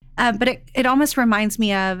But it almost reminds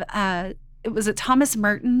me of, it was Thomas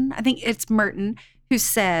Merton. I think it's Merton who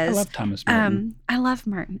says... I love Thomas Merton. I love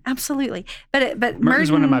Merton, absolutely. But Merton's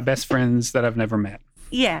Merton, one of my best friends that I've never met.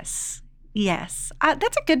 Yes. That's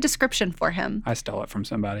a good description for him. I stole it from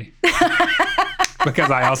somebody.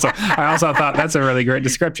 Because I also thought that's a really great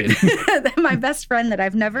description. My best friend that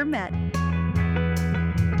I've never met.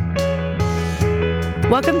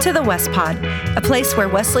 Welcome to the WesPod, a place where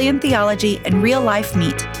Wesleyan theology and real life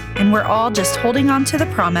meet, and we're all just holding on to the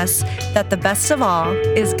promise that the best of all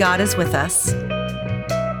is God is with us.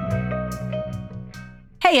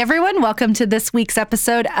 Hey everyone, welcome to this week's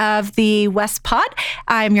episode of the WesPod.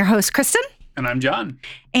 I'm your host, Kristen. And I'm John.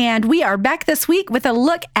 And we are back this week with a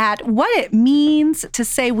look at what it means to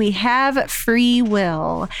say we have free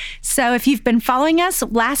will. So if you've been following us,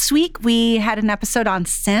 last week we had an episode on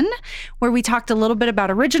sin where we talked a little bit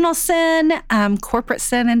about original sin, corporate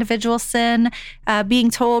sin, individual sin,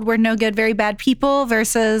 being told we're no good, very bad people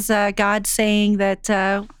versus God saying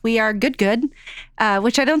that we are good,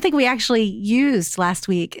 which I don't think we actually used last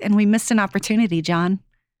week. And we missed an opportunity, John.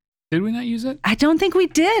 Did we not use it? I don't think we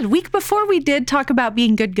did. Week before we did talk about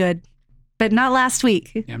being good, but not last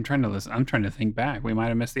week. Yeah, I'm trying to listen. I'm trying to think back. We might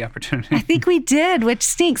have missed the opportunity. I think we did, which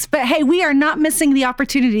stinks. But hey, we are not missing the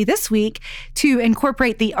opportunity this week to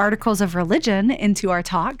incorporate the articles of religion into our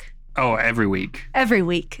talk. Oh, every week. Every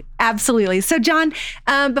week. Absolutely. So, John,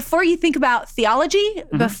 before you think about theology,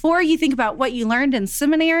 before you think about what you learned in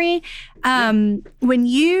seminary, when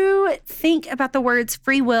you think about the words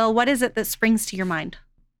free will, what is it that springs to your mind?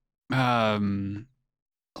 A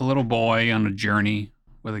little boy on a journey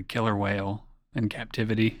with a killer whale in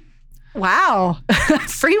captivity. Wow.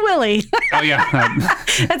 Free Willy. Oh, yeah.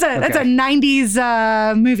 That's a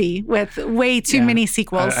 90s movie with way too many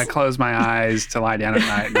sequels. I close my eyes to lie down at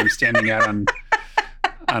night, and I'm standing out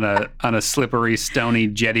on a slippery, stony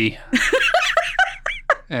jetty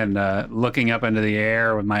and looking up into the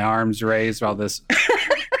air with my arms raised while this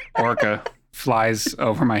orca flies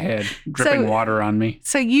over my head, dripping water on me.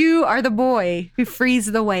 So you are the boy who frees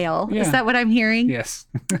the whale. Yeah. Is that what I'm hearing? Yes.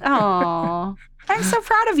 Oh, I'm so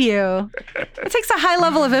proud of you. It takes a high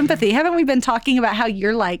level of empathy. Haven't we been talking about how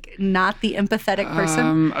you're like not the empathetic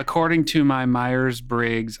person? According to my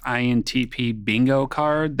Myers-Briggs INTP bingo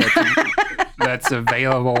card that's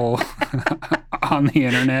available on the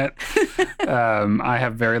internet, I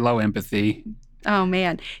have very low empathy. Oh,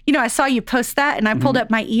 man. You know, I saw you post that, and I pulled up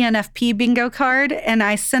my ENFP bingo card, and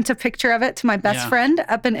I sent a picture of it to my best friend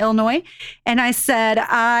up in Illinois. And I said,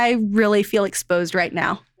 I really feel exposed right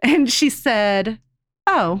now. And she said,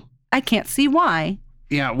 oh, I can't see why.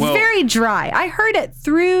 Yeah, well. Very dry. I heard it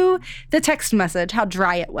through the text message, how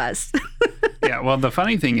dry it was. Yeah, well, the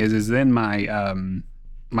funny thing is then my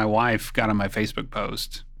wife got on my Facebook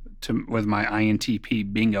post with my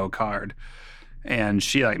INTP bingo card. And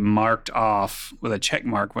she marked off with a check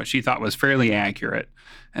mark what she thought was fairly accurate,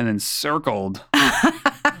 and then circled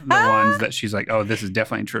the ones that she's like, oh, this is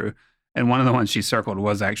definitely true. And one of the ones she circled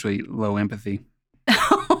was actually low empathy.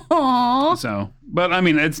 Aww. So, but I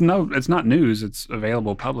mean, it's not news. It's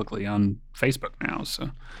available publicly on Facebook now. So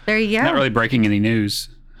there you go. Not really breaking any news.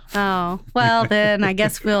 Oh, well, then I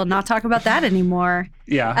guess we'll not talk about that anymore.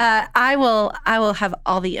 Yeah. I will have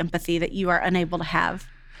all the empathy that you are unable to have.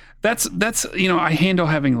 That's I handle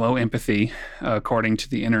having low empathy, according to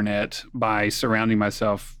the internet, by surrounding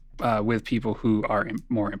myself with people who are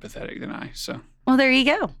more empathetic than I. So, well, there you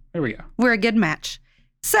go. There we go. We're a good match.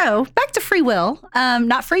 So back to free will,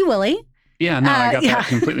 not Free Willy. Yeah, no, I got that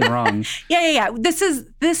completely wrong. Yeah. This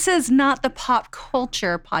is not the pop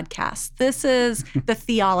culture podcast. This is the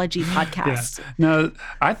theology podcast. Yeah. No,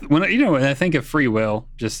 when I think of free will,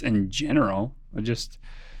 just in general,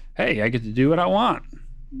 hey, I get to do what I want.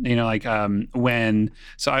 Part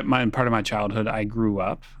of my childhood, I grew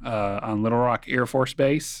up on Little Rock Air Force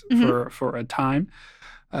Base for a time.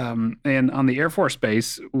 And on the Air Force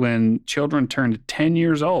Base, when children turned 10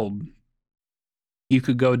 years old, you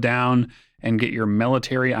could go down and get your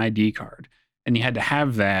military ID card. And you had to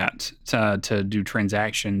have that to do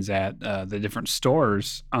transactions at the different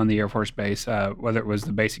stores on the Air Force Base, whether it was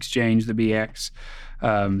the Base Exchange, the BX,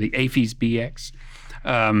 the AFES BX.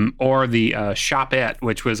 Or the Shopette,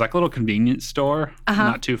 which was like a little convenience store,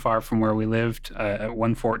 not too far from where we lived, at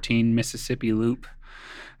 114 Mississippi Loop.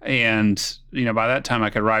 And, by that time I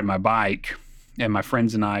could ride my bike, and my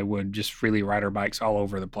friends and I would just freely ride our bikes all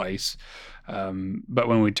over the place. But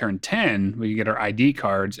when we turned 10, we could get our ID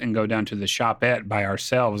cards and go down to the Shopette by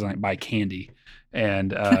ourselves and buy candy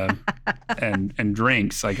and and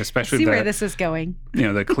drinks, especially where this is going.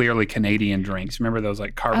 The clearly Canadian drinks. Remember those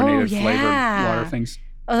carbonated flavored water things?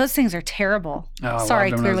 Oh, those things are terrible. Oh, I Sorry,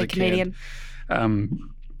 loved them when I was clearly a kid.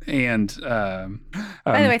 Canadian.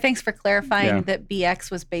 By the way, thanks for clarifying that BX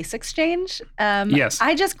was base exchange. Yes.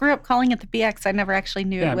 I just grew up calling it the BX. I never actually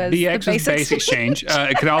knew it was BX the is base exchange.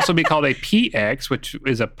 It could also be called a PX, which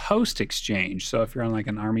is a post exchange. So if you're on like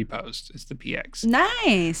an army post, it's the PX.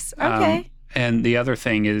 Nice. Okay. And the other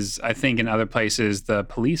thing is, I think in other places, the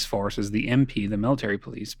police force is the MP, the military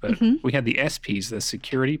police, but we had the SPs, the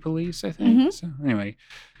security police, I think. So anyway,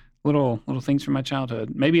 little things from my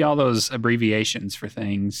childhood. Maybe all those abbreviations for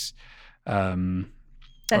things that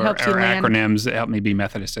helped you land. acronyms that helped me be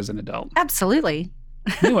Methodist as an adult. Absolutely.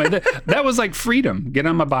 Anyway, that was like freedom. Get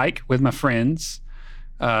on my bike with my friends,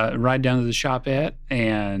 ride down to the shopette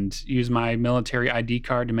and use my military ID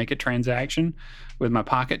card to make a transaction with my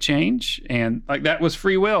pocket change. And like that was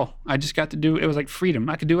free will. I just got to do it. Was like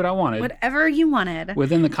freedom. I could do what I wanted. Whatever you wanted.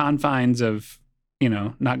 Within the confines of,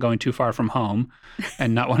 not going too far from home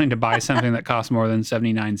and not wanting to buy something that costs more than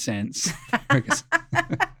 79 cents.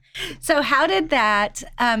 So how did that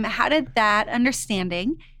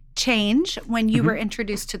understanding change when you were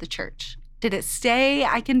introduced to the church? Did it stay,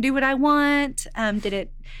 I can do what I want?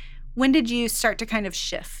 When did you start to kind of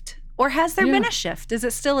shift? Or has there been a shift? Is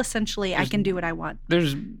it still essentially, I can do what I want? There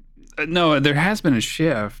has been a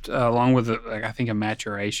shift along with, I think, a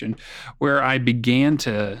maturation where I began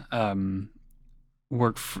to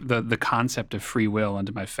work the concept of free will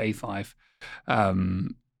into my faith life.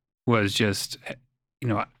 Was just,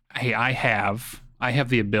 hey, I have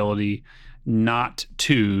the ability not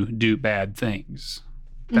to do bad things.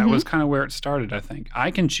 That was kind of where it started, I think. I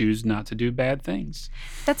can choose not to do bad things.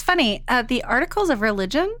 That's funny. The Articles of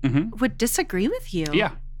Religion would disagree with you.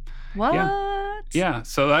 Yeah. What? Yeah.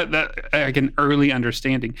 So that like an early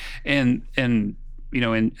understanding, and in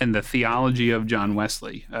the theology of John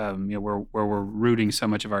Wesley, where we're rooting so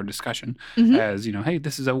much of our discussion as hey,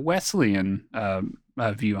 this is a Wesleyan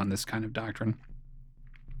view on this kind of doctrine.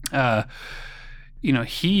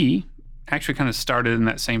 He actually kind of started in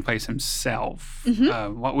that same place himself.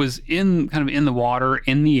 What was in the water,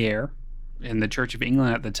 in the air, in the Church of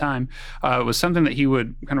England at the time, was something that he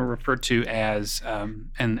would kind of refer to as,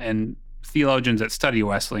 and theologians that study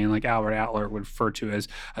Wesleyan, like Albert Outler, would refer to as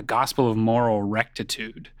a gospel of moral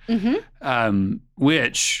rectitude,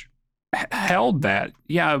 which held that,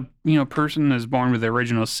 a person is born with the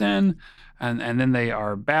original sin, and then they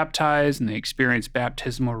are baptized and they experience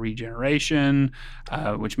baptismal regeneration,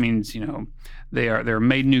 which means, they're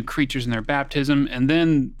made new creatures in their baptism. And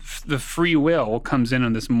then the free will comes in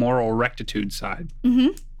on this moral rectitude side,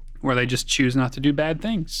 where they just choose not to do bad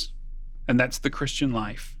things. And that's the Christian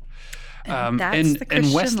life. And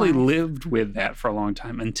Wesley lived with that for a long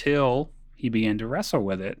time until he began to wrestle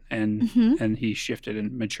with it, and he shifted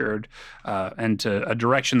and matured into a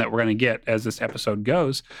direction that we're going to get as this episode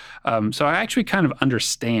goes. So I actually kind of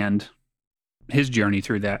understand his journey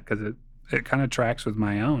through that because it kind of tracks with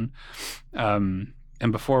my own.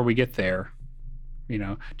 And before we get there,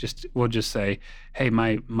 we'll just say, hey,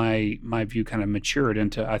 my view kind of matured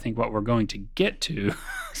into, I think, what we're going to get to.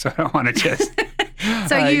 So I don't want to just.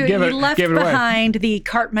 So you left behind the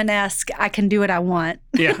Cartman-esque, I can do what I want.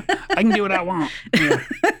 Yeah, I can do what I want. Yeah.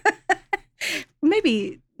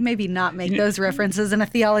 Maybe not make those references in a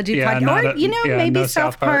theology podcast. Or, maybe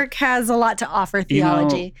South Park has a lot to offer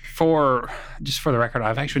theology. For the record,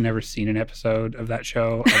 I've actually never seen an episode of that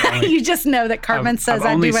show. You just know that Cartman says,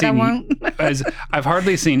 I do what I want. I've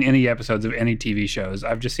hardly seen any episodes of any TV shows.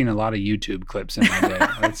 I've just seen a lot of YouTube clips in my day.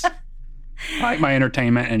 That's like my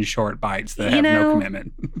entertainment in short bites that have no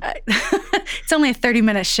commitment. It's only a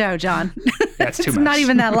 30-minute show, John. That's too much. It's not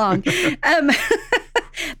even that long.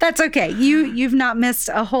 That's okay. You've not missed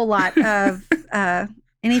a whole lot of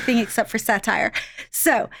anything except for satire.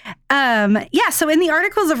 So, so in the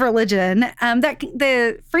Articles of Religion, that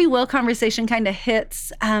the free will conversation kind of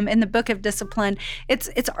hits in the Book of Discipline.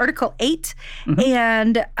 It's Article 8,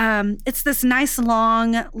 and it's this nice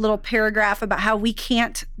long little paragraph about how we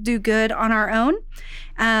can't do good on our own.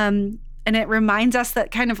 And it reminds us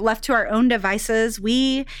that kind of left to our own devices,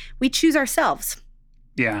 we choose ourselves.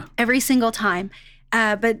 Yeah. Every single time.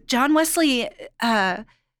 But John Wesley, John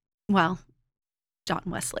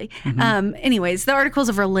Wesley. Anyways, the Articles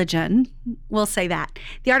of Religion, we'll say that.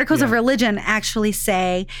 The Articles of Religion actually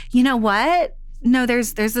say, you know what? No,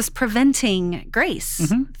 there's this preventing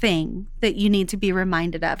grace thing that you need to be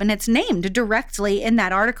reminded of. And it's named directly in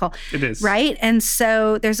that article. It is. Right? And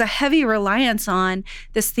so there's a heavy reliance on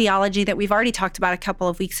this theology that we've already talked about a couple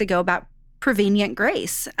of weeks ago about prevenient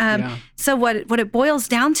grace. So what it boils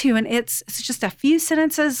down to, and it's just a few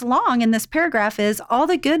sentences long in this paragraph, is all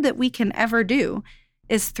the good that we can ever do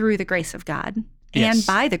is through the grace of God. and Yes.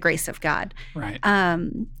 by the grace of God. Right.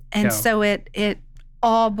 And so it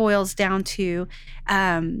all boils down to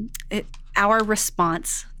our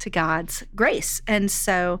response to God's grace. And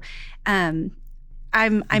so I'm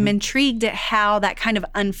intrigued at how that kind of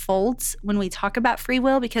unfolds when we talk about free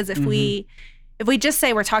will, because if we just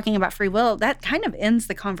say we're talking about free will, that kind of ends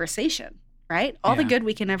the conversation, right? All the good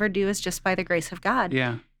we can ever do is just by the grace of God.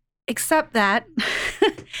 Yeah. Except that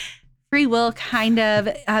free will kind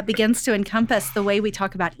of begins to encompass the way we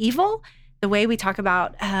talk about evil, the way we talk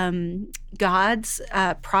about God's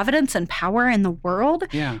providence and power in the world.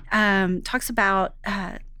 Yeah. Talks about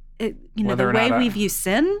Whether the or way not we view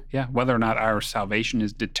sin. Yeah, whether or not our salvation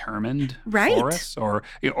is determined Right. for us,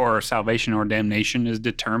 or salvation or damnation is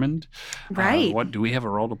determined. Right. What do we have a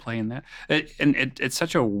role to play in that? It's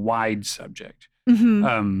such a wide subject,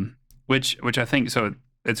 which I think so.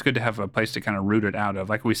 It's good to have a place to kind of root it out of.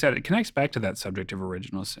 Like we said, it connects back to that subject of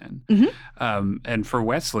original sin. And for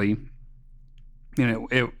Wesley,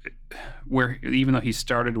 where even though he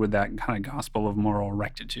started with that kind of gospel of moral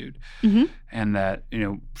rectitude, and that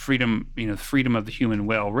freedom, freedom of the human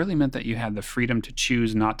will really meant that you had the freedom to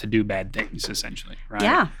choose not to do bad things, essentially, right?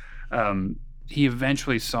 Yeah. He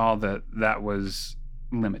eventually saw that was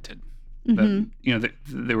limited. That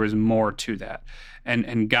there was more to that,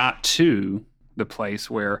 and got to the place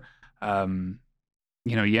where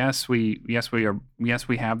yes, we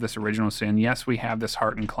have this original sin. Yes, we have this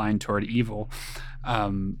heart inclined toward evil.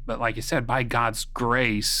 But like you said, by God's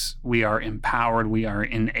grace, we are empowered, we are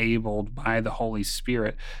enabled by the Holy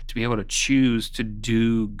Spirit to be able to choose to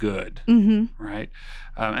do good, right?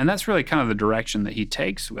 And that's really kind of the direction that he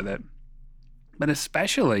takes with it. But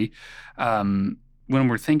especially when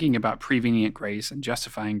we're thinking about prevenient grace and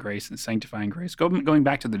justifying grace and sanctifying grace, going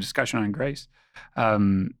back to the discussion on grace,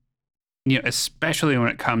 especially when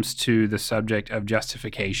it comes to the subject of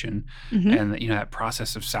justification and that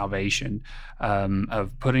process of salvation,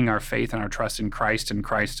 of putting our faith and our trust in Christ and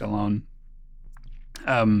Christ alone.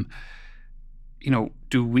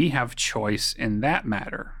 Do we have choice in that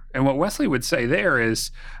matter? And what Wesley would say there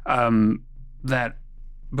is that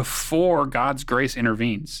before God's grace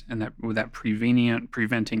intervenes, and that with that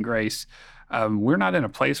preventing grace, we're not in a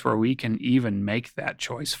place where we can even make that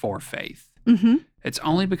choice for faith. It's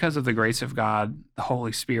only because of the grace of God, the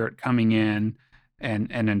Holy Spirit coming in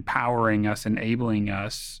and empowering us, enabling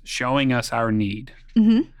us, showing us our need,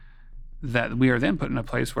 that we are then put in a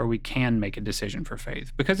place where we can make a decision for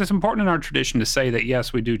faith. Because it's important in our tradition to say that,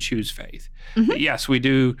 yes, we do choose faith. That, yes, we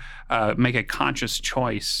do make a conscious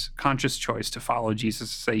choice to follow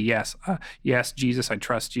Jesus, to say, yes, Jesus, I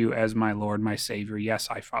trust you as my Lord, my Savior. Yes,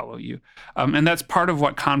 I follow you. And that's part of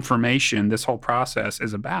what confirmation, this whole process,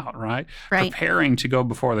 is about, right? Preparing to go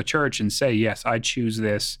before the church and say, yes, I choose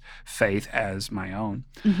this faith as my own.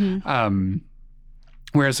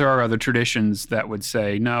 Whereas there are other traditions that would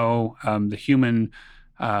say, no, the human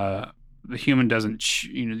doesn't, the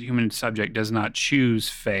human subject does not choose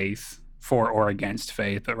faith for or against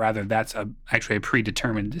faith, but rather that's actually a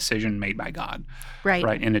predetermined decision made by God,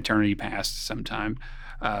 right, in eternity past sometime.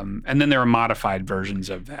 And then there are modified versions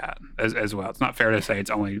of that as well. It's not fair to say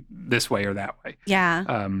it's only this way or that way.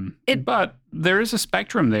 Yeah. But there is a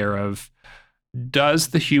spectrum there of, does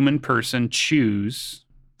the human person choose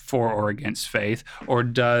for or against faith, or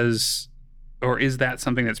is that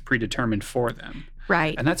something that's predetermined for them?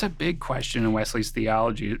 Right. And that's a big question in Wesley's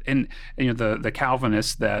theology. And the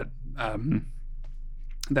Calvinists that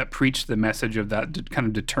preached the message of that kind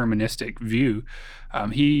of deterministic view,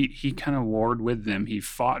 he kind of warred with them. He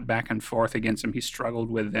fought back and forth against them. He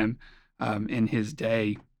struggled with them in his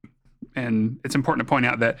day. And it's important to point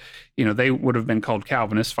out that, they would have been called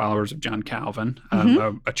Calvinists, followers of John Calvin,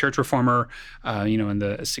 a church reformer, in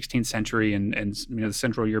the 16th century and the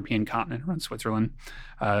Central European continent around Switzerland,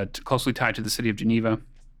 closely tied to the city of Geneva.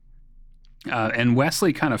 And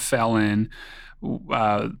Wesley kind of fell in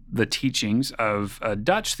the teachings of a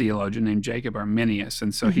Dutch theologian named Jacob Arminius.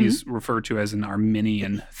 And so he's referred to as an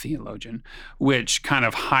Arminian theologian, which kind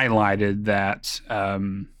of highlighted that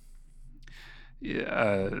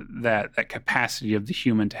that capacity of the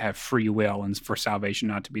human to have free will and for salvation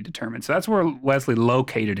not to be determined. So that's where Wesley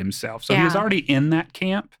located himself. So he was already in that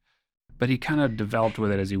camp, but he kind of developed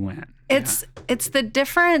with it as he went. It's the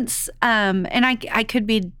difference, and I could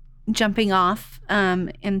be jumping off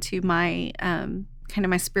into my kind of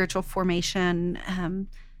my spiritual formation,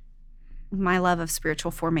 my love of spiritual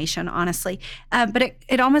formation, honestly. But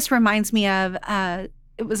it almost reminds me of,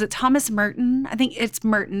 it was Thomas Merton. I think it's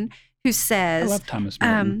Merton, who says, I love Thomas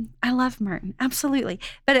Merton. I love Merton, absolutely.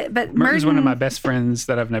 But Merton's Merton, one of my best friends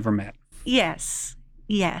that I've never met. Yes.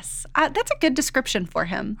 Yes. That's a good description for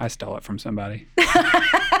him. I stole it from somebody.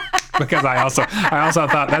 Because I also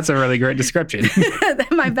thought that's a really great description.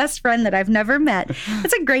 My best friend that I've never met.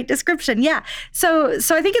 It's a great description. Yeah. So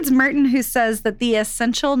I think it's Merton who says that the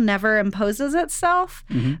essential never imposes itself,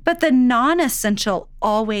 but the non-essential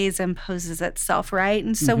always imposes itself, right?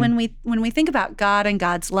 And so when we think about God and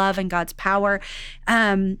God's love and God's power,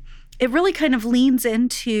 it really kind of leans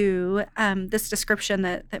into this description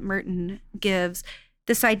that Merton gives,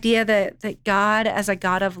 this idea that God as a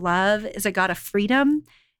God of love is a God of freedom.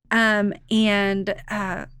 And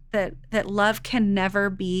that love can never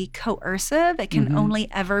be coercive. It can only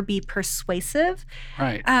ever be persuasive.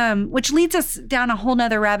 Right. Which leads us down a whole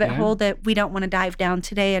nother rabbit hole that we don't want to dive down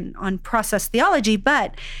today on process theology.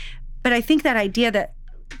 But I think that idea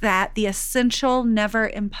that the essential never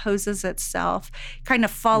imposes itself kind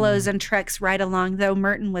of follows and treks right along, though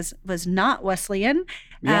Merton was not Wesleyan.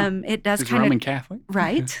 It does kind Roman of Catholic.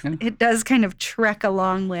 Right. It does kind of trek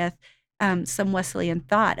along with some Wesleyan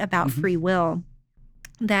thought about free will,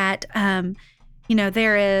 that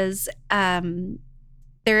there is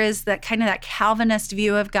that kind of that Calvinist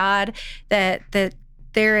view of God, that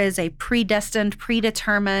there is a predestined,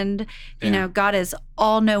 predetermined, God is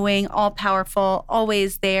all knowing, all powerful,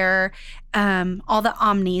 always there, all the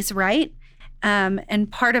omnis, right?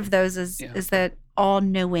 And part of those is that all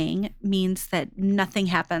knowing means that nothing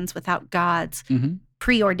happens without God's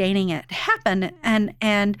preordaining it to happen,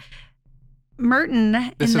 and Merton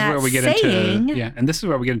this is that where we get saying, and this is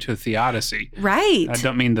where we get into a theodicy. Right. I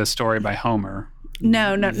don't mean the story by Homer.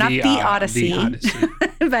 No, not the Odyssey. The Odyssey.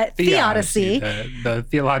 But theodicy. The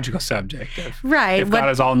theological subject of right. If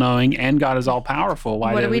God is all-knowing and God is all-powerful,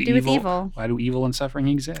 what do we do with evil? Why do evil and suffering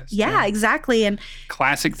exist? Yeah, exactly. And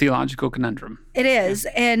classic theological conundrum. It is.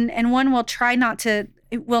 And one will try not to,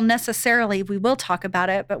 we will talk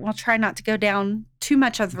about it, but we'll try not to go down too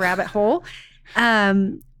much of the rabbit hole.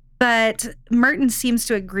 But Merton seems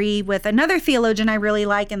to agree with another theologian I really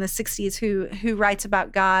like in the 60s who writes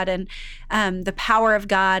about God and the power of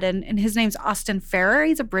God. And his name's Austin Farrer.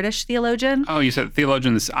 He's a British theologian. Oh, you said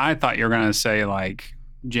theologian. I thought you were going to say like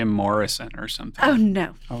Jim Morrison or something. Oh,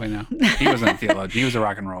 no. Oh, no. He wasn't a theologian. He was a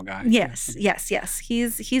rock and roll guy. Yes.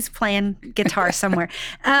 He's playing guitar somewhere.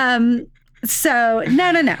 So,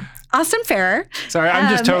 no. Austin Farrer. Sorry, I'm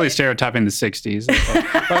just totally stereotyping the 60s. By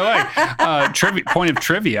the way, point of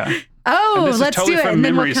trivia. Oh, let's totally do it, and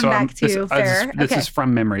then we'll come back to Farrer. This is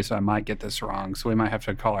from memory, so I might get this wrong. So we might have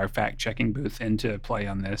to call our fact-checking booth into play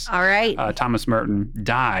on this. All right. Thomas Merton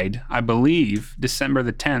died, I believe, December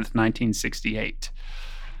the 10th, 1968.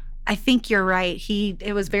 I think you're right.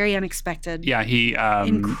 It was very unexpected. Yeah, he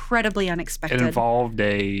incredibly unexpected. It involved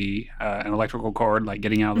an electrical cord, like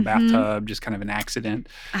getting out of the bathtub, just kind of an accident.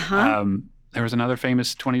 There was another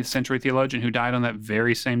famous 20th century theologian who died on that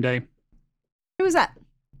very same day. Who was that?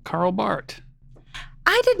 Karl Barth.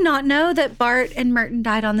 I did not know that Barth and Merton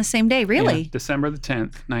died on the same day. Really? Yeah, December the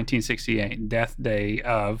 10th, 1968, death day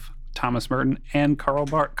of Thomas Merton and Karl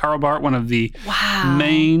Barth. Karl Barth, one of the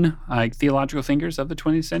main theological thinkers of the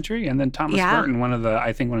 20th century, and then Thomas Merton, one of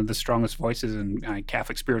the strongest voices in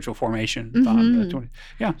Catholic spiritual formation.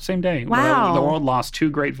 Same day. Wow. The world lost two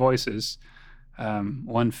great voices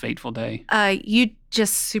one fateful day. You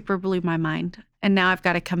just super blew my mind, and now I've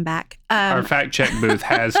got to come back. Our fact check booth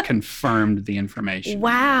has confirmed the information.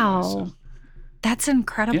 Wow. That's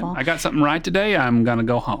incredible. Yeah, I got something right today. I'm going to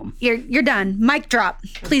go home. You're done. Mic drop.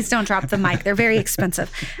 Please don't drop the mic. They're very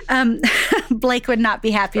expensive. Blake would not be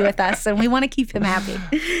happy with us, and we want to keep him happy.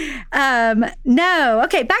 No.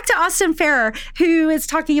 Okay, back to Austin Farrer, who is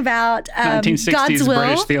talking about 1960s God's will.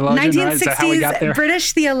 British theologian, 1960s right? Is that how we got there?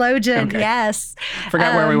 British theologian, okay. Yes.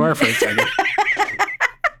 Forgot where we were for a second.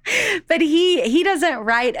 But he doesn't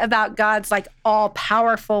write about God's like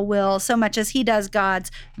all-powerful will so much as he does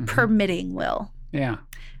God's permitting will. Yeah.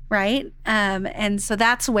 Right? And so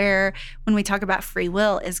that's where, when we talk about free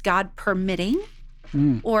will, is God permitting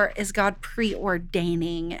or is God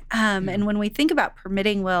preordaining? And when we think about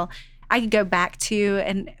permitting will, I could go back to,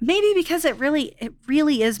 and maybe because it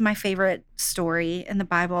really is my favorite story in the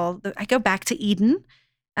Bible, I go back to Eden.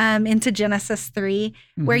 Into Genesis 3,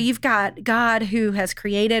 where you've got God who has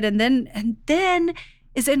created and then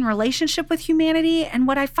is in relationship with humanity. And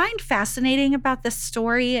what I find fascinating about this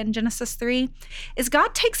story in Genesis 3 is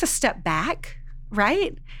God takes a step back,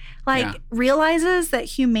 right? Realizes that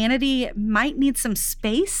humanity might need some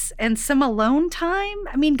space and some alone time.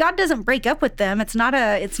 I mean, God doesn't break up with them. It's not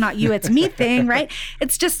you, it's me thing, right?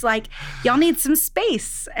 It's just like, y'all need some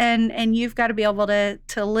space and you've got to be able to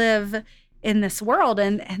live in this world.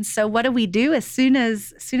 And so what do we do as soon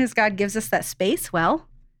as God gives us that space? Well,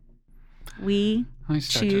 we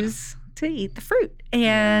start choose to eat the fruit.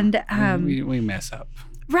 And we mess up.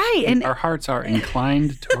 Right. And our hearts are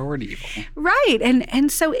inclined toward evil. Right.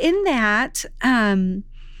 And so in that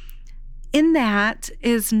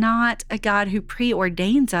is not a God who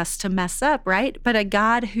preordains us to mess up, right? But a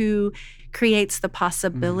God who creates the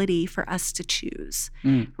possibility for us to choose,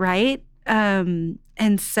 right? And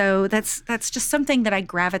so that's just something that I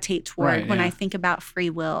gravitate toward when I think about free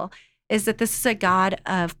will, is that this is a God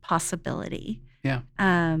of possibility. Yeah.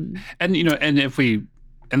 And if we,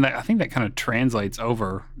 and I think that kind of translates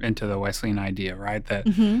over into the Wesleyan idea, right? That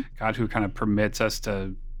God who kind of permits us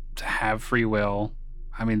to have free will.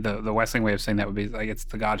 I mean, the Wesleyan way of saying that would be like, it's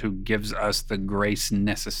the God who gives us the grace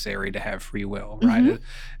necessary to have free will, right?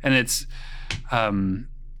 And it's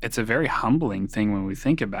a very humbling thing when we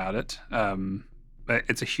think about it, but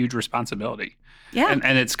it's a huge responsibility. Yeah.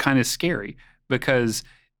 And it's kind of scary because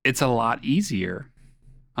it's a lot easier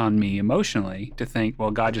on me emotionally to think, well,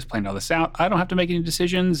 God just planned all this out. I don't have to make any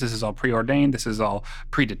decisions. This is all preordained. This is all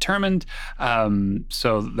predetermined.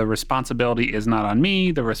 So the responsibility is not on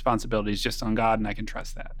me. The responsibility is just on God, and I can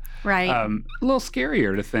trust that. Right. A little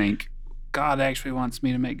scarier to think God actually wants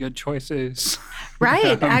me to make good choices.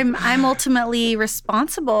 Right. I'm ultimately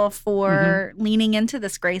responsible for leaning into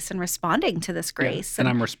this grace and responding to this grace. Yeah. And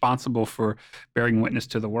I'm responsible for bearing witness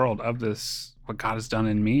to the world of this, what God has done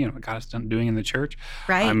in me and what God has done doing in the church.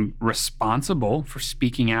 Right. I'm responsible for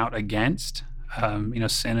speaking out against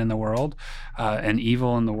sin in the world and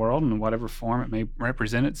evil in the world in whatever form it may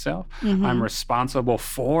represent itself. I'm responsible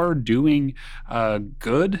for doing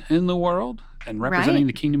good in the world and representing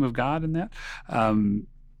the kingdom of God in that.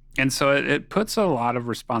 And so it puts a lot of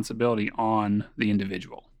responsibility on the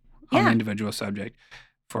individual, on the individual subject,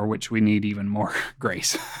 for which we need even more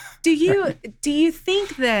grace. Do you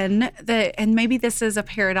think then that, and maybe this is a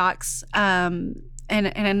paradox and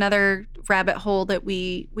another rabbit hole that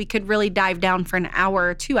we could really dive down for an hour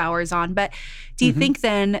or 2 hours on, but do you think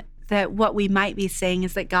then that what we might be saying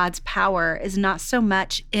is that God's power is not so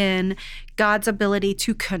much in God's ability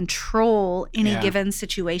to control any given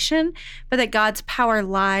situation, but that God's power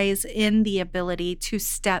lies in the ability to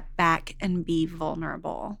step back and be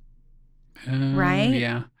vulnerable? Right?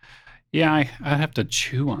 Yeah. Yeah, I have to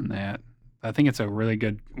chew on that. I think it's a really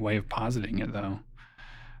good way of positing it, though.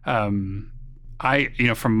 From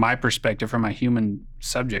my perspective, from my human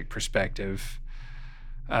subject perspective,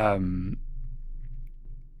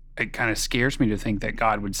 it kind of scares me to think that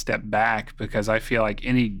God would step back, because I feel like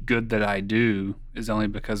any good that I do is only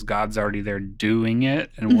because God's already there doing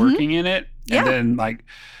it and working in it. And then like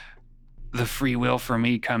the free will for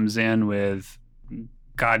me comes in with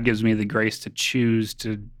God gives me the grace to choose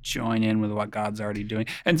to join in with what God's already doing.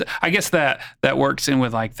 And so I guess that works in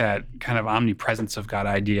with like that kind of omnipresence of God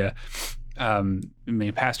idea.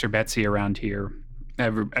 Pastor Betsy around here,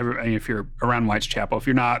 if you're around White's Chapel, if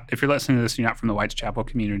you're listening to this, you're not from the White's Chapel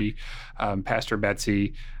community, Pastor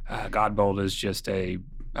Betsy Godbold is just a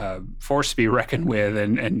force to be reckoned with,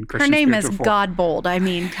 and Christian her name is spiritual Godbold. I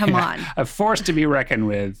mean, come on, a force to be reckoned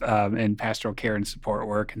with in pastoral care and support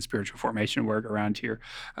work and spiritual formation work around here.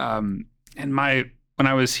 And when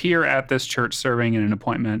I was here at this church serving in an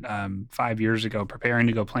appointment 5 years ago, preparing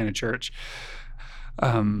to go plant a church,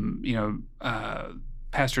 Pastor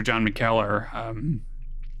John McKellar,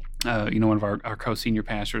 one of our co-senior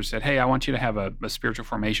pastors said, "Hey, I want you to have a spiritual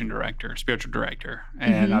formation spiritual director."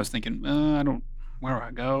 And I was thinking, where do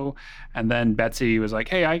I go? And then Betsy was like,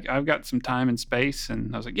 "Hey, I've got some time and space."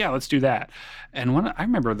 And I was like, "Yeah, let's do that." And I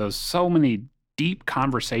remember those so many deep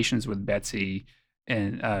conversations with Betsy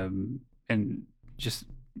and just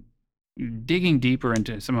digging deeper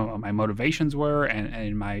into some of what my motivations were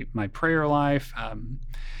and my prayer life.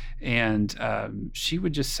 And she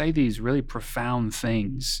would just say these really profound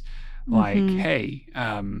things like, hey,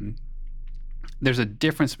 there's a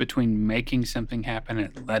difference between making something happen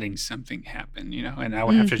and letting something happen, and I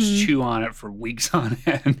would have to chew on it for weeks on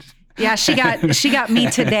end. Yeah, she got me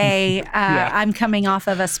today. I'm coming off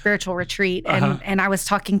of a spiritual retreat, and I was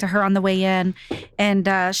talking to her on the way in,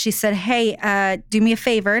 and she said, "Hey, do me a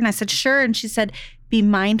favor." And I said, "Sure." And she said, "Be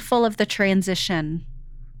mindful of the transition."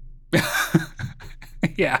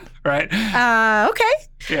 Yeah, right. Okay.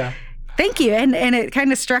 Yeah. Thank you. And it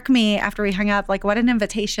kind of struck me after we hung up, like, what an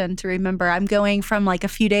invitation to remember. I'm going from like a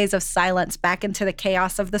few days of silence back into the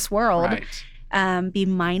chaos of this world. Right. Be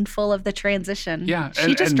mindful of the transition. Yeah.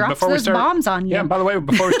 She just drops those bombs on you. Yeah. And by the way,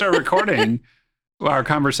 before we start recording, our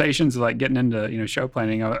conversations like getting into, show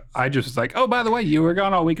planning, I just was like, "Oh, by the way, you were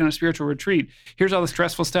gone all week on a spiritual retreat. Here's all the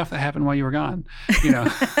stressful stuff that happened while you were gone."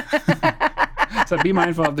 So be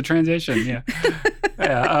mindful of the transition. Yeah.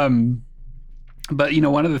 Yeah. But,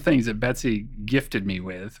 one of the things that Betsy gifted me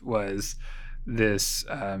with was this,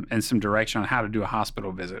 and some direction on how to do a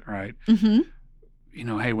hospital visit, right?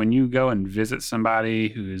 Mm-hmm. Hey, when you go and visit somebody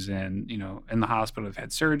who's in the hospital, they've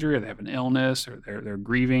had surgery, or they have an illness, or they're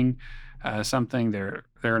grieving something, they're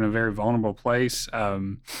in a very vulnerable place.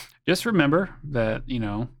 Just remember that,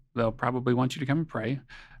 they'll probably want you to come and pray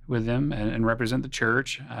with them and represent the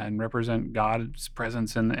church and represent God's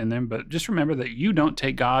presence in them. But just remember that you don't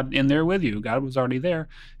take God in there with you. God was already there.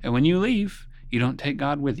 And when you leave, you don't take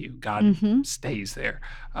God with you. God stays there.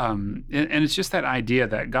 And it's just that idea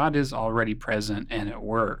that God is already present and at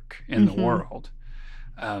work in the world.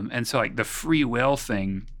 And so like the free will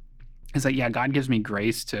thing is like, yeah, God gives me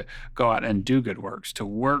grace to go out and do good works, to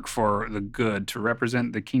work for the good, to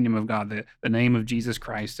represent the kingdom of God, the name of Jesus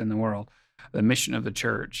Christ in the world, the mission of the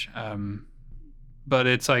church. But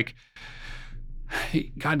it's like,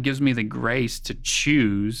 God gives me the grace to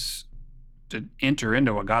choose to enter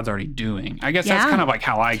into what God's already doing. I guess that's kind of like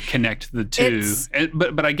how I connect the two.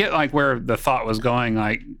 But I get like where the thought was going,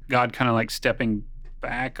 like God kind of like stepping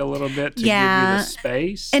back a little bit to give you the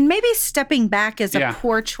space. And maybe stepping back is a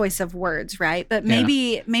poor choice of words, right? But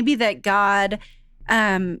maybe that God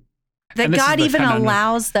even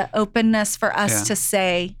allows the openness for us to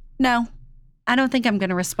say, no, I don't think I'm going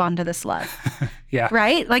to respond to this love.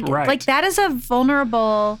 Right? Like that is a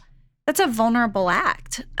vulnerable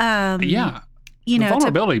act. The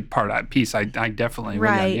vulnerability part of that piece, I definitely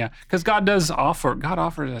right. Because God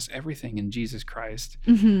offers us everything in Jesus Christ.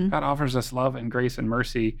 God offers us love and grace and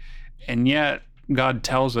mercy, and yet God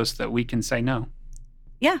tells us that we can say no.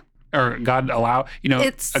 Yeah. Or God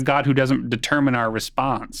it's a God who doesn't determine our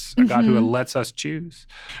response, a God who lets us choose.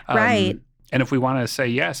 Right. And if we want to say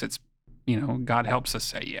yes, it's God helps us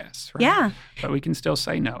say yes. Right? Yeah. But we can still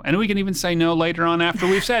say no. And we can even say no later on after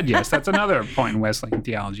we've said yes. That's another point in Wesleyan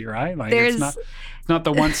theology, right? Like it's not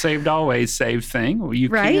the once saved, always saved thing. You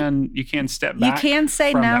can step back. You can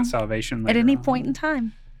say from no that salvation later at any on. point in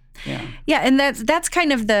time. Yeah. Yeah, and that's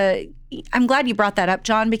kind of I'm glad you brought that up,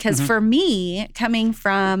 John, because for me, coming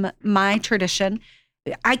from my tradition,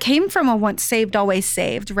 I came from a once saved, always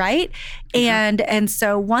saved, right? And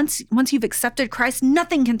so once you've accepted Christ,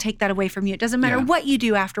 nothing can take that away from you. It doesn't matter what you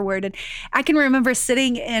do afterward. And I can remember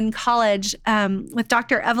sitting in college with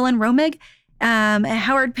Dr. Evelyn Romig at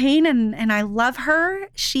Howard Payne, and I love her.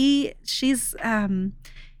 She is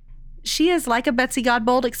like a Betsy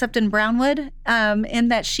Godbold, except in Brownwood, in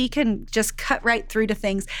that she can just cut right through to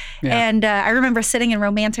things. Yeah. And I remember sitting in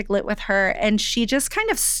romantic lit with her, and she just kind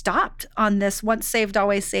of stopped on this once saved,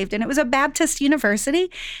 always saved. And it was a Baptist university.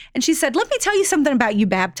 And she said, "Let me tell you something about you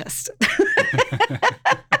Baptists."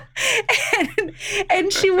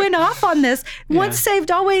 and she went off on this. Once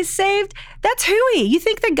saved, always saved. That's hooey. You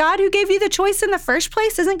think the God who gave you the choice in the first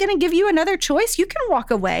place isn't going to give you another choice? You can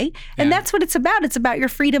walk away. And that's what it's about. It's about your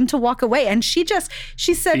freedom to walk away. And she said,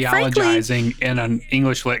 theologizing in an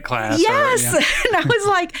English lit class. Yes. And I was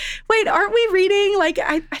like, wait, aren't we reading? Like,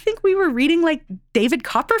 I think we were reading like David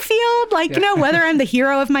Copperfield, like, whether I'm the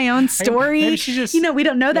hero of my own story. Maybe she just, we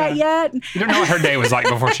don't know that yet. You don't know what her day was like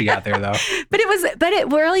before she got there, though. But it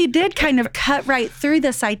really did kind of cut right through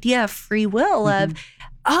this idea of free will of,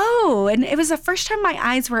 and it was the first time my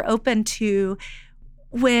eyes were open to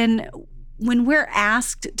when we're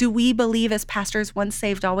asked, do we believe as pastors once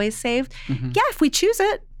saved, always saved? Yeah, if we choose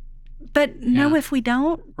it. But no, if we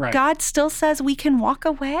don't, God still says we can walk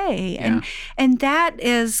away. And that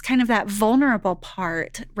is kind of that vulnerable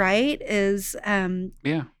part, right? Is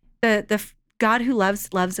the God who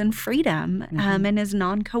loves in freedom and is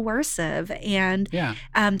non-coercive and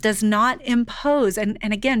does not impose. And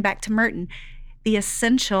again, back to Merton, the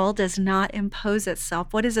essential does not impose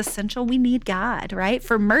itself. What is essential? We need God, right?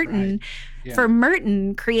 For Merton,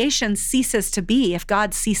 creation ceases to be if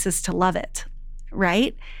God ceases to love it.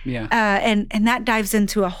 Right? Yeah. And that dives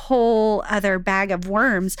into a whole other bag of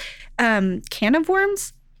worms. Can of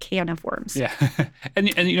worms? Can of worms. Yeah. and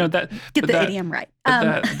that get the idiom right.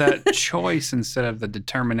 That choice instead of the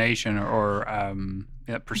determination or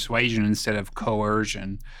persuasion instead of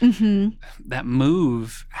coercion. That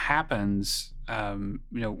move happens.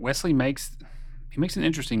 Wesley makes an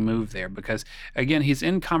interesting move there because, again, he's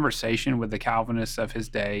in conversation with the Calvinists of his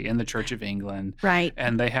day in the Church of England. Right.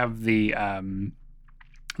 And they have the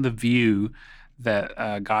view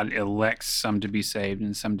that God elects some to be saved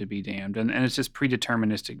and some to be damned. And it's just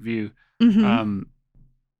predeterministic view.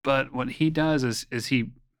 But what he does is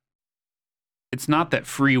it's not that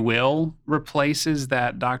free will replaces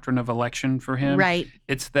that doctrine of election for him. Right.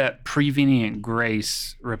 It's that prevenient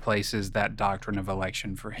grace replaces that doctrine of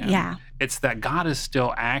election for him. Yeah. It's that God is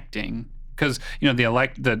still acting because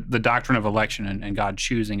the doctrine of election and God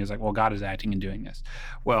choosing is like, well, God is acting and doing this.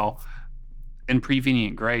 Well, in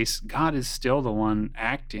prevenient grace, God is still the one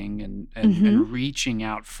acting and reaching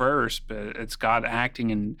out first, but it's God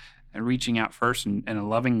acting and reaching out first in a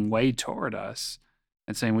loving way toward us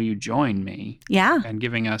and saying, will you join me? Yeah. And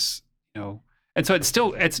giving us, and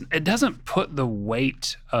so it doesn't put the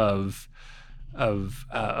weight of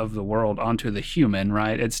the world onto the human,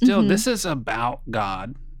 right? It's still, this is about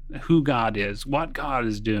God, who God is, what God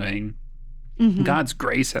is doing, God's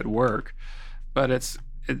grace at work, but it's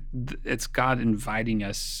God inviting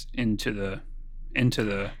us into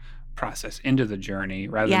the process, into the journey,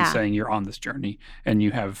 rather than saying you're on this journey and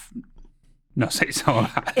you have no say so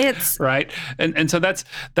about it, right? And so that's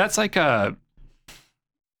like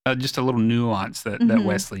just a little nuance that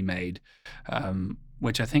Wesley made,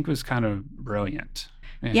 which I think was kind of brilliant.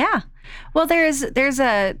 Yeah. Well, there's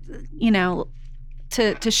a,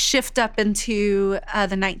 to shift up into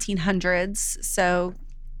the 1900s. So,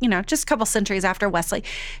 just a couple centuries after Wesley,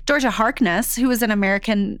 Georgia Harkness, who was an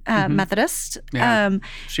American Methodist. Yeah.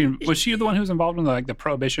 Was she the one who was involved in the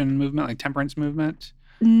prohibition movement, like temperance movement?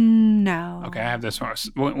 No. Okay, I have this one.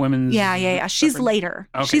 Women's. Yeah. She's later.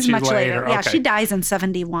 Okay, she's much later. Okay. Yeah, she dies in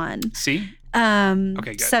 71. See? Okay,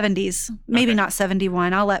 good. 70s, maybe not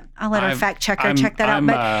 71. I'll let our fact checker check that out.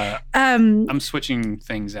 But I'm switching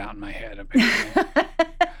things out in my head. Apparently.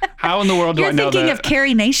 How in the world do I know that? You're thinking of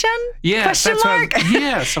Carrie Nation? Yes, Question mark?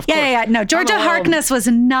 Yes, of course. Yeah. No, Georgia Harkness was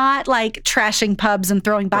not like trashing pubs and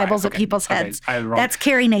throwing Bibles at people's heads. That's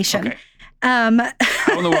Carrie Nation. Okay.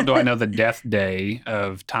 How in the world do I know the death day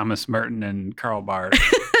of Thomas Merton and Karl Barth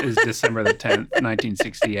is December the 10th,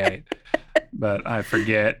 1968? But I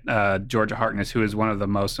forget Georgia Harkness, who is one of the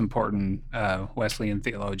most important Wesleyan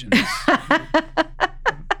theologians.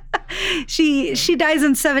 She dies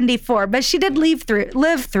in 74, but she did live through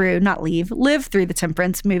the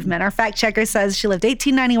temperance movement. Our fact checker says she lived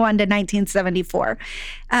 1891 to 1974.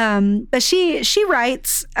 But she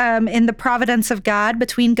writes in The Providence of God,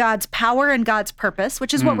 between God's power and God's purpose,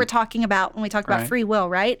 which is what we're talking about when we talk about free will,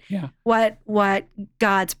 right? Yeah. What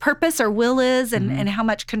God's purpose or will is and how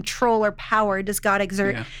much control or power does God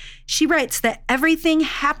exert. Yeah. She writes that everything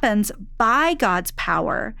happens by God's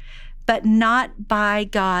power, but not by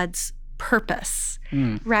God's purpose,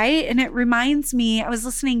 right? And it reminds me, I was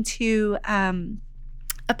listening to a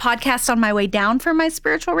podcast on my way down from my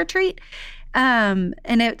spiritual retreat, and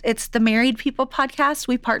it's the Married People podcast.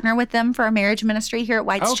 We partner with them for our marriage ministry here at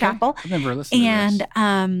White's Chapel. I've never listened to this.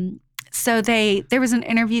 And so there was an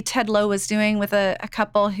interview Ted Lowe was doing with a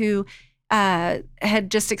couple who had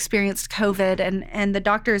just experienced COVID, and the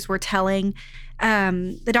doctors were telling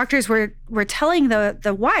the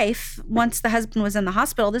wife, once the husband was in the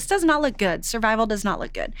hospital, this does not look good. Survival does not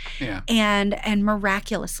look good. Yeah. And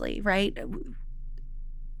miraculously, right?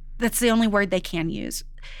 That's the only word they can use,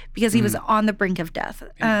 because he was on the brink of death.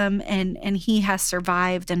 Yeah. And he has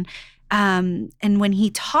survived. And when he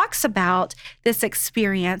talks about this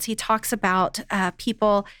experience, he talks about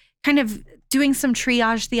people kind of doing some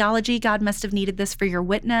triage theology. God must have needed this for your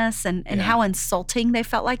witness, and how insulting they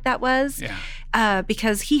felt like that was. Yeah.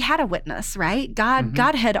 Because he had a witness, right?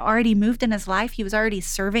 God had already moved in his life. He was already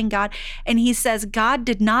serving God. And he says, God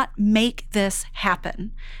did not make this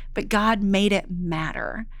happen, but God made it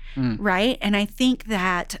matter, right? And I think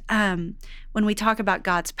that when we talk about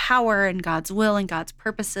God's power and God's will and God's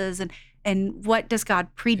purposes and what does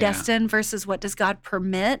God predestine versus what does God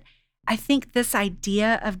permit, I think this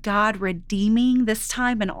idea of God redeeming this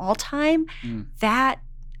time and all time, that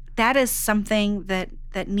is something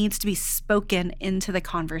that needs to be spoken into the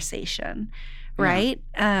conversation, right?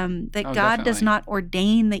 That God definitely does not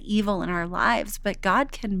ordain the evil in our lives, but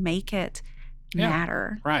God can make it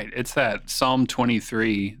matter. Right. It's that Psalm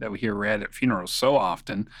 23 that we hear read at funerals so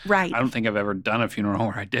often. Right. I don't think I've ever done a funeral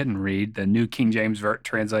where I didn't read the New King James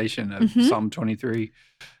translation of Psalm 23.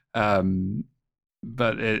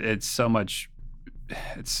 But it's so much.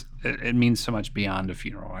 It means so much beyond a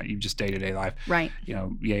funeral. Right? You just day-to-day life. Right.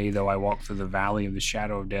 Yea, though I walk through the valley of the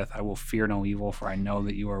shadow of death, I will fear no evil, for I know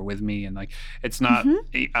that you are with me. And it's not.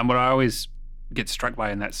 What I always get struck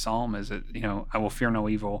by in that psalm is that I will fear no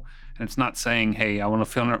evil, and it's not saying, hey, I want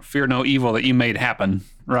to fear no evil that you made happen.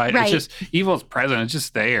 Right. It's just evil is present. It's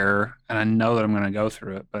just there, and I know that I'm going to go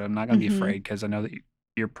through it, but I'm not going to be afraid because I know that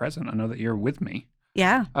you're present. I know that you're with me.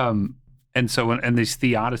 Yeah. And so in these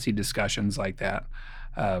theodicy discussions like that,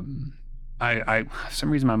 I for some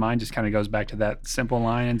reason my mind just kind of goes back to that simple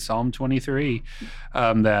line in Psalm 23,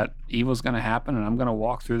 that evil's going to happen and I'm going to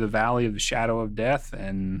walk through the valley of the shadow of death,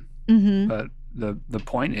 but the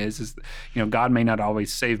point is, God may not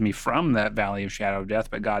always save me from that valley of shadow of death,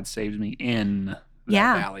 but God saves me in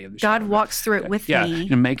that valley of the shadow God of walks death. through it with me.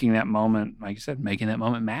 Making that moment, like you said, making that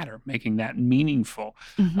moment matter, making that meaningful.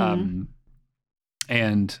 Mm-hmm.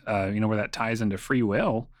 Where that ties into free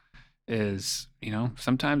will is,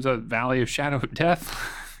 sometimes a valley of shadow of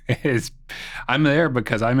death is, I'm there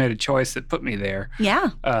because I made a choice that put me there.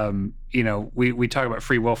 Yeah. We talk about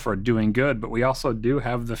free will for doing good, but we also do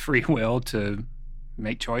have the free will to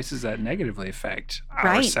make choices that negatively affect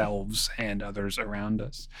ourselves and others around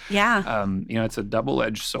us. Yeah. It's a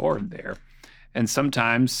double-edged sword there. And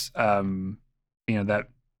sometimes, that,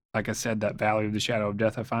 like I said, that valley of the shadow of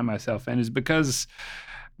death I find myself in is because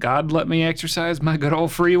God let me exercise my good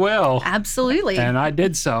old free will. Absolutely. And I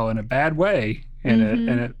did so in a bad way.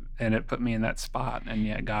 And it put me in that spot. And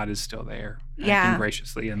yet God is still there, acting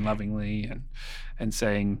graciously and lovingly and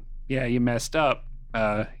saying, yeah, you messed up.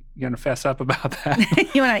 You gonna fess up about that?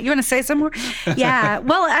 you wanna say some more? Yeah.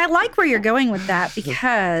 Well, I like where you're going with that,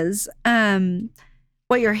 because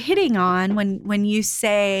what you're hitting on when you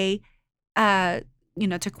say, to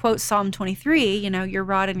quote Psalm 23, your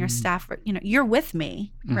rod and your staff, you're with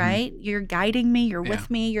me, right? You're guiding me. You're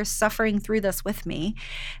with me. You're suffering through this with me.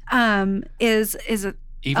 Is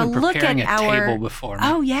even a look at preparing a table before me.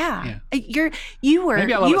 Oh yeah. Maybe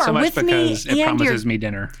I love it so much because it promises me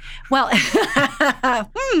dinner. Well,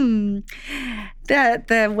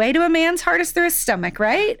 the way to a man's heart is through his stomach,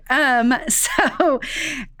 right?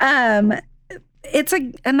 It's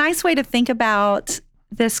a nice way to think about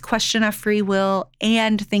this question of free will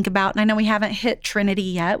and think about, and I know we haven't hit Trinity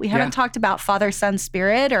yet. We haven't talked about Father, Son,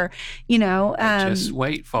 Spirit, or, just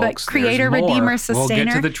wait, folks. But Creator, Redeemer, Sustainer. We'll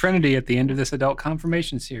get to the Trinity at the end of this adult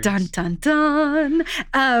confirmation series. Dun, dun, dun.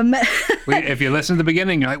 If you listen to the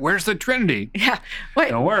beginning, you're like, where's the Trinity? Yeah. Wait,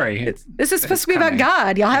 don't worry. This is supposed to be about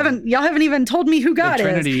God. Y'all haven't even told me who God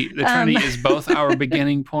is. The Trinity is both our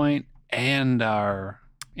beginning point and our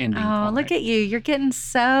ending point. Look at you. You're getting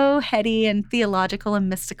so heady and theological and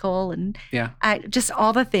mystical and just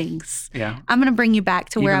all the things. Yeah. I'm going to bring you back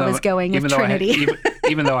to where I was going with Trinity.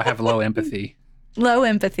 Even though I have low empathy. Low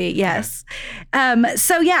empathy, yes.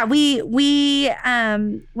 Yeah. We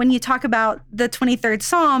when you talk about the 23rd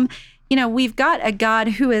Psalm, we've got a God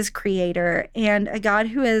who is creator and a God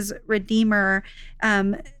who is redeemer,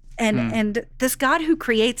 and this God who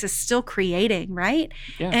creates is still creating, right?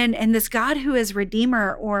 Yeah. And this God who is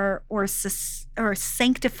redeemer or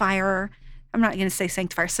sanctifier, I'm not going to say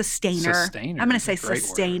sanctifier, sustainer. I'm going to say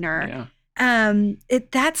sustainer. Yeah.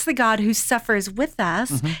 That's the God who suffers with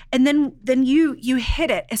us. And then you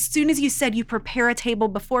hit it. As soon as you said you prepare a table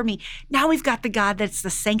before me, now we've got the God that's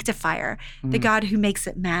the sanctifier, the God who makes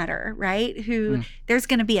it matter, right? Who there's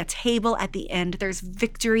going to be a table at the end. There's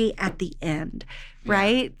victory at the end,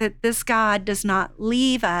 right? That this God does not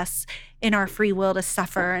leave us in our free will to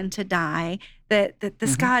suffer and to die, that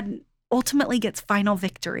this God ultimately gets final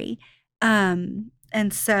victory.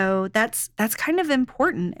 And so that's kind of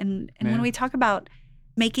important. And when we talk about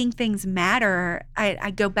making things matter,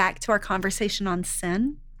 I go back to our conversation on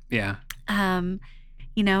sin. Yeah. And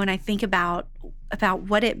I think about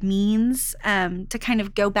what it means to kind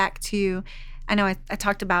of go back to, I know I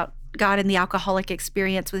talked about God and the alcoholic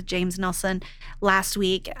experience with James Nelson last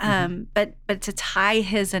week, but to tie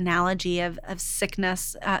his analogy of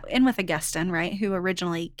sickness in with Augustine, right, who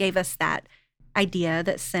originally gave us that idea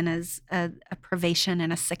that sin is a privation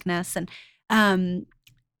and a sickness. And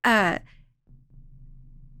the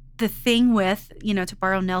thing with, to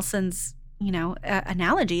borrow Nelson's,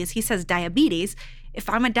 analogy is he says diabetes. If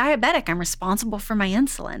I'm a diabetic, I'm responsible for my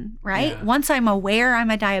insulin, right? Yeah. Once I'm aware I'm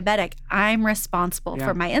a diabetic, I'm responsible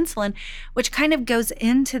for my insulin, which kind of goes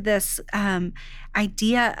into this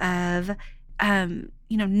idea of,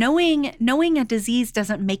 knowing a disease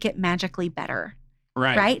doesn't make it magically better.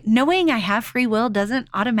 Right. Knowing I have free will doesn't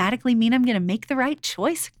automatically mean I'm going to make the right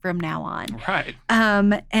choice from now on. Right.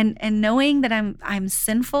 And knowing that I'm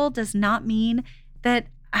sinful does not mean that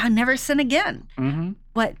I'll never sin again.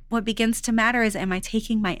 What begins to matter is, am I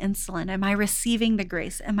taking my insulin? Am I receiving the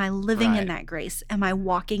grace? Am I living in that grace? Am I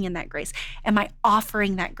walking in that grace? Am I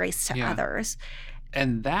offering that grace to others?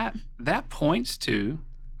 And that points to,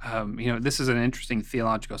 this is an interesting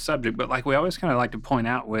theological subject, but like we always kind of like to point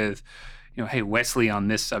out with, hey, Wesley on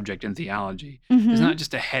this subject in theology is not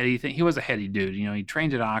just a heady thing. He was a heady dude. He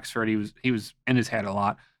trained at Oxford. He was in his head a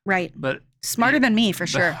lot. Right. But smarter than me for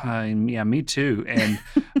sure. Yeah, me too.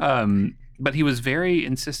 And but he was very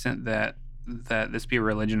insistent that this be a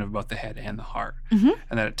religion of both the head and the heart, and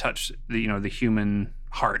that it touched the human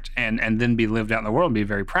heart and then be lived out in the world and be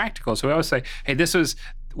very practical. So we always say, hey, this was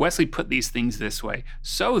Wesley put these things this way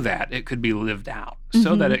so that it could be lived out,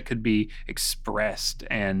 so that it could be expressed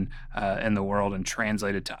and in the world and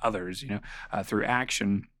translated to others, through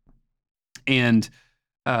action. And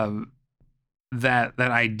that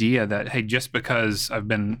idea that, hey, just because I've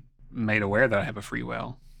been made aware that I have a free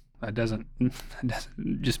will, that doesn't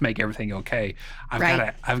just make everything okay.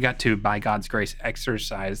 I've got to, by God's grace,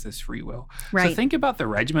 exercise this free will. Right. So think about the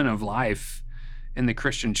regimen of life in the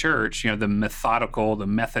Christian church, the methodical, the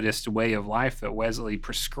Methodist way of life that Wesley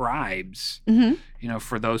prescribes,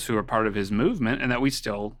 for those who are part of his movement and that we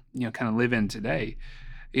still, kind of live in today.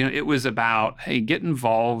 It was about, hey, get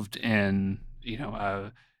involved in,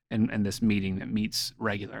 in this meeting that meets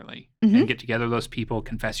regularly and get together with those people,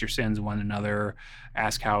 confess your sins to one another,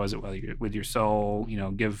 ask how is it with your soul,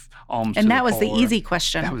 give alms to the poor. And that was the easy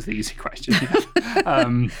question. That was the easy question.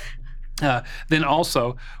 Then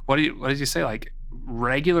also, what did you say? Like,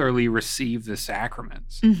 regularly receive the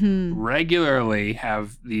sacraments, regularly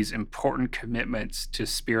have these important commitments to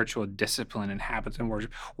spiritual discipline and habits and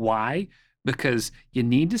worship. Why? Because you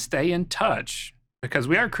need to stay in touch, because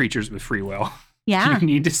we are creatures with free will. Yeah. You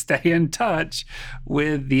need to stay in touch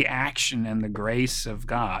with the action and the grace of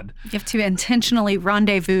God. You have to intentionally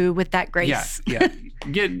rendezvous with that grace. Yeah.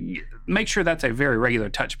 Make sure that's a very regular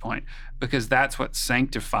touch point, because that's what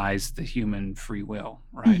sanctifies the human free will,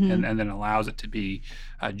 right? And then allows it to be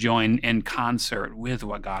joined in concert with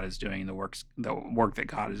what God is doing, the work that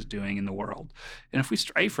God is doing in the world. And if we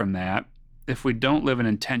stray from that, if we don't live an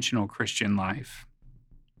intentional Christian life,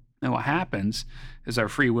 then what happens is our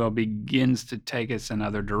free will begins to take us in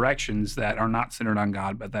other directions that are not centered on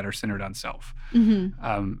God, but that are centered on self. And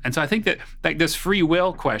so I think that this free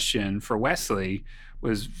will question for Wesley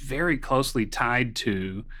was very closely tied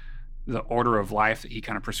to the order of life that he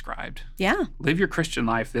kind of prescribed. Yeah. Live your Christian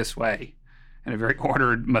life this way, in a very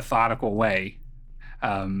ordered, methodical way.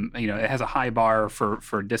 It has a high bar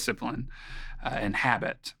for discipline and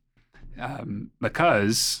habit,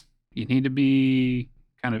 because you need to be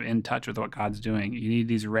kind of in touch with what God's doing. You need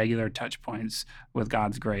these regular touch points with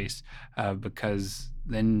God's grace, because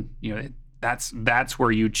then that's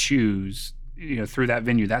where you choose. Through that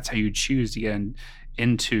venue, that's how you choose to get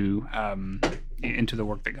into the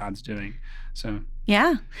work that God's doing. So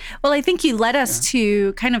yeah. Well, I think you led us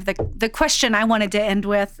to kind of the question I wanted to end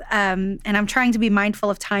with, and I'm trying to be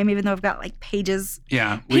mindful of time, even though I've got like pages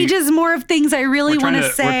more of things I really want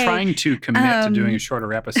to say. We're trying to commit to doing a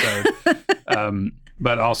shorter episode.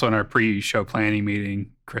 But also in our pre-show planning meeting,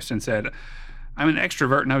 Kristen said, I'm an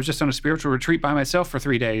extrovert and I was just on a spiritual retreat by myself for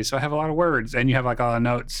 3 days, so I have a lot of words. And you have like a lot of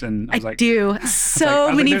notes. And I was like, do.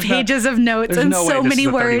 So many pages of notes and so many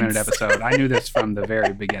words. There's no way this is a 30-minute episode. I knew this from the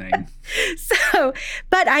very beginning.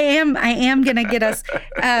 But I am going to get us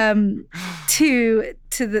to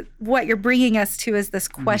what you're bringing us to is this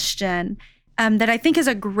question. That I think is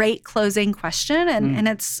a great closing question. And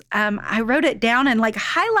it's, I wrote it down and like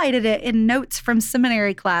highlighted it in notes from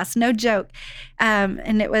seminary class, no joke.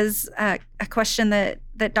 And it was a question that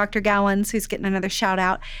Dr. Gowans, who's getting another shout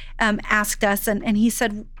out, asked us. And he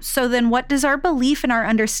said, so then what does our belief and our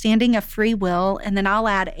understanding of free will, and then I'll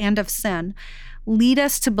add, and of sin, lead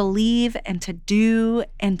us to believe and to do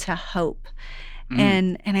and to hope?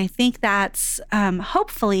 And I think that's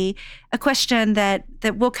hopefully a question that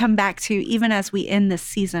we'll come back to even as we end this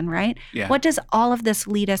season, right? Yeah. What does all of this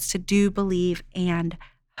lead us to do, believe, and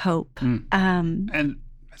hope? And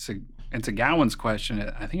it's a Gowan's question.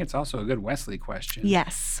 I think it's also a good Wesley question.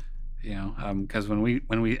 Yes. Because when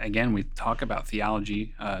we talk about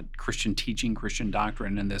theology, Christian teaching, Christian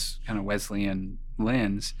doctrine in this kind of Wesleyan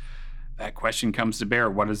lens, that question comes to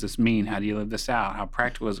bear. What does this mean? How do you live this out? How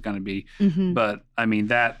practical is it going to be? But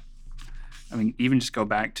even just go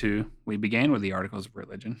back to, we began with the Articles of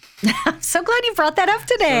Religion. I'm so glad you brought that up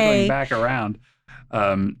today. Circling back around.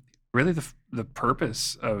 Really the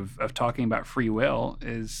purpose of talking about free will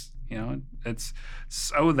is, it's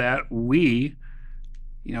so that we,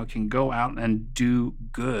 can go out and do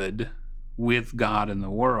good with God in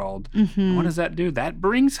the world. And what does that do? That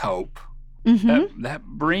brings hope. That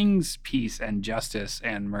brings peace and justice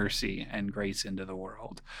and mercy and grace into the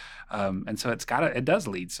world. And so it does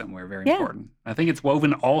lead somewhere very important. I think it's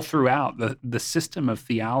woven all throughout the system of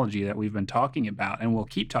theology that we've been talking about and we'll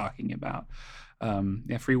keep talking about.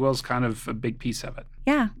 Free will is kind of a big piece of it.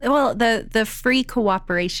 Yeah. Well, the free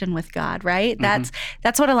cooperation with God, right? That's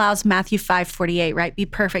what allows Matthew 5:48, right? Be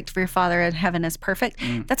perfect for your Father in heaven is perfect.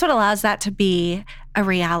 That's what allows that to be a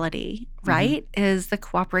reality, right? Is the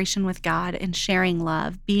cooperation with God and sharing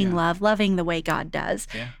love, being love, loving the way God does.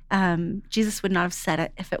 Yeah. Jesus would not have said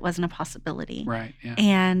it if it wasn't a possibility. Right. Yeah.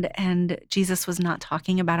 And Jesus was not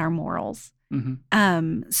talking about our morals.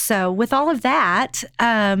 So with all of that,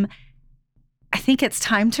 I think it's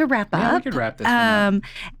time to wrap up. Yeah, we could wrap this one up.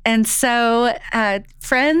 And so,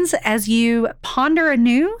 friends, as you ponder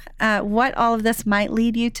anew what all of this might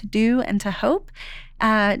lead you to do and to hope,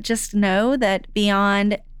 just know that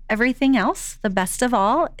beyond everything else, the best of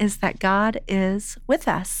all is that God is with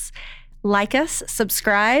us. Like us,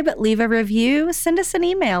 subscribe, leave a review, send us an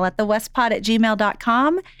email at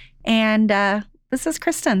thewespod@gmail.com. And this is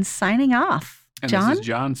Kristen signing off. And John? This is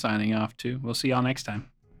John signing off too. We'll see y'all next time.